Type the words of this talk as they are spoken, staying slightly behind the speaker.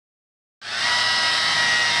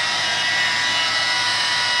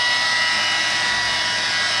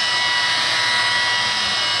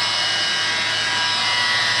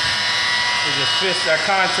fits that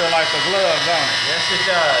contour like a glove, don't it? Yes, it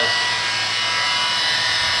does.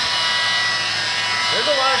 There's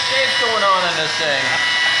a lot of shapes going on in this thing.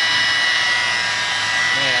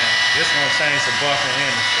 Man, this gonna change the buffing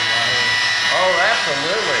industry right here. Oh,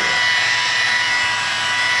 absolutely.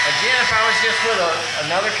 Again, if I was just with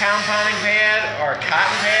another compounding pad or a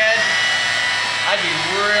cotton pad, I'd be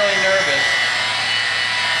really nervous.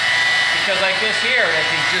 Because like this here, it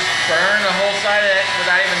can just burn the whole side of it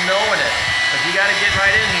without even knowing it. But you got to get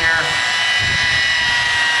right in here.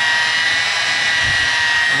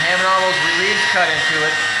 And having all those reliefs cut into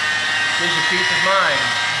it gives you peace of mind.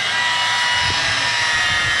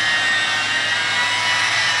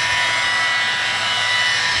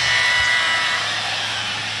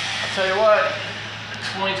 I'll tell you what,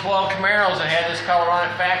 2012 Camaros that had this color on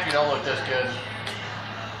it factory don't look this good.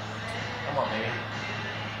 Come on, baby.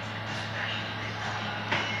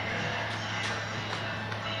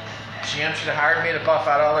 GM should have hired me to buff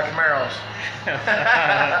out all their Camaros. That'd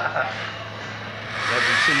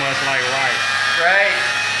be too much like rice. Right.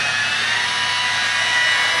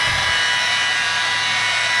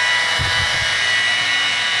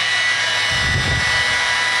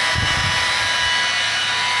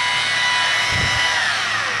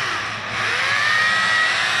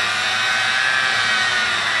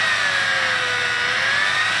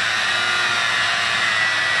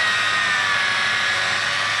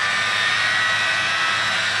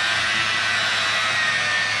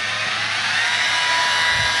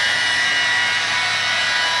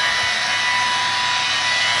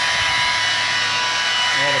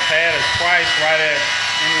 Well, the pad is priced right at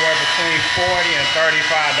anywhere between $40 and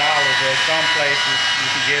 $35. At some places you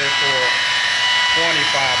can get it for 25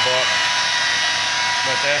 bucks,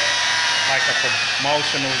 but that's like a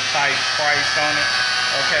promotional type price on it.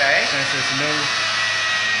 Okay. Since it's new,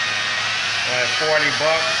 at 40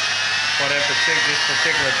 bucks for that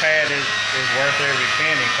particular pad is worth every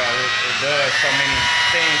penny because it does so many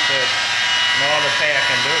things that no other pad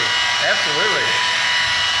can do. Absolutely.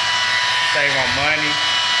 Save on money,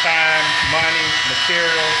 time, money,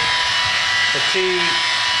 materials, fatigue,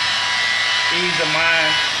 ease of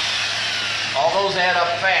mind. All those add up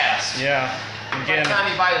fast. Yeah. By the time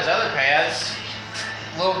you buy those other pads,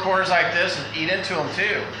 little corners like this eat into them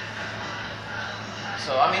too.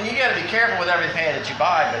 So, I mean, you got to be careful with every pad that you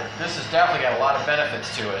buy, but this has definitely got a lot of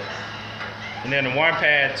benefits to it. And then the one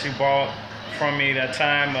pad you bought from me that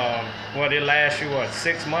time, what, it lasts you, what,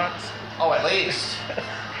 6 months? Oh, at least.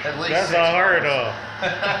 At least. That's 6 unheard months. of.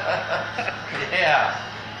 Yeah.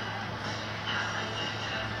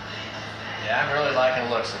 Yeah, I'm really liking the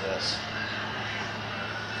looks of this.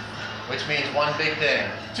 Which means one big thing,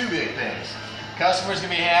 two big things. Customers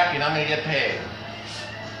gonna be happy and I'm gonna get paid.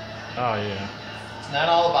 Oh, yeah. It's not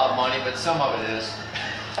all about money, but some of it is.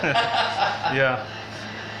 Yeah.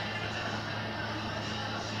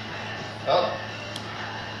 Oh,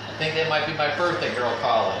 I think that might be my birthday girl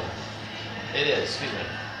calling. It is, excuse me.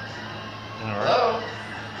 All right. Hello?